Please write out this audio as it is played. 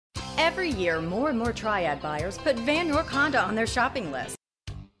Every year, more and more Triad buyers put Vann Honda on their shopping list.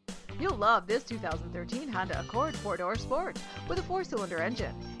 You'll love this 2013 Honda Accord 4-door sport with a 4-cylinder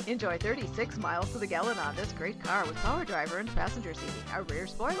engine. Enjoy 36 miles to the gallon on this great car with power driver and passenger seating, a rear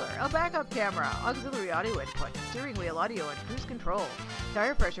spoiler, a backup camera, auxiliary audio input, steering wheel audio and cruise control,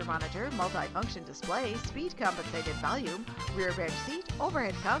 tire pressure monitor, multi-function display, speed compensated volume, rear bench seat,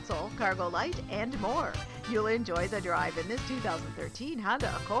 overhead console, cargo light, and more. You'll enjoy the drive in this 2013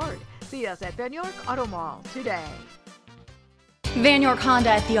 Honda Accord. See us at Vann Auto Mall today. Vann Honda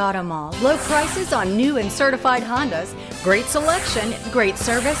at the Auto Mall. Low prices on new and certified Hondas, great selection, great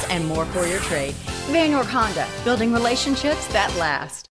service, and more for your trade. Vann Honda, building relationships that last.